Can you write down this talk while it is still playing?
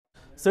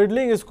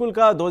Seedling school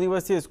का 2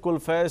 दिवसीय school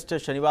fest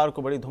शनिवार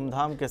को बड़ी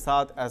धूमधाम के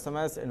साथ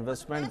एसएमएस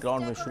इन्वेस्टमेंट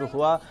ग्राउंड में शुरू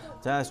हुआ,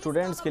 जहां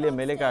स्टूडेंट्स के लिए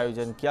मेले का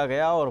आयोजन किया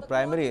गया और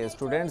प्राइमरी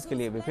स्टूडेंट्स के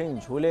लिए विभिन्न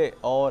झूले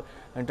और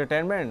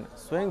एंटरटेनमेंट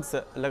स्विंग्स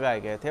लगाए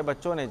गए थे।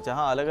 बच्चों ने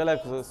जहां अलग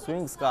अलग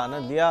स्विंग्स का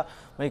आनंद लिया,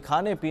 वहीं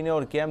खाने पीने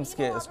और गेम्स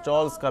के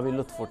स्टॉल्स का भी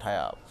लुत्फ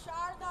उठाया।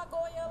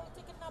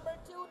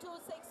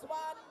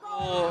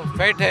 वो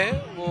फेट है,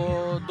 वो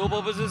दो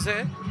पर्पसेस है।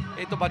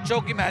 एक तो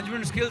बच्चों की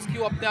मैनेजमेंट स्किल्स की,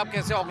 वो अपने आप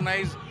कैसे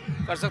ऑर्गेनाइज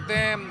कर सकते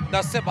हैं,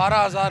 10 से 12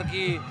 हज़ार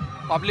की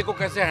पब्लिक को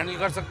कैसे हैंडल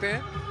कर सकते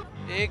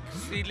हैं। एक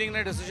सीडलिंग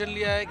ने डिसीजन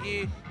लिया है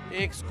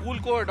कि एक स्कूल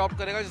को अडॉप्ट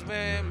करेगा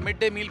जिसमें मिड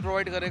डे मील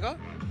प्रोवाइड करेगा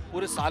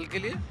पूरे साल के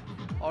लिए।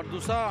 और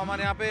दूसरा,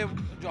 हमारे यहाँ पे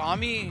जो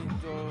आर्मी,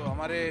 जो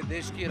हमारे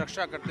देश की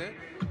रक्षा करते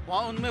हैं,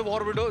 वहाँ उनमें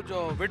वॉर विडो,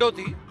 जो विडो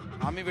थी,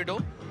 आर्मी विडो,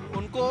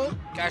 उनको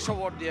कैश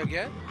अवार्ड दिया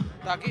गया है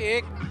ताकि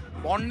एक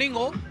बॉन्डिंग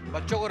हो,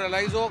 बच्चों को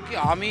रियलाइज़ हो कि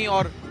आर्मी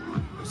और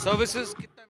सर्विसेज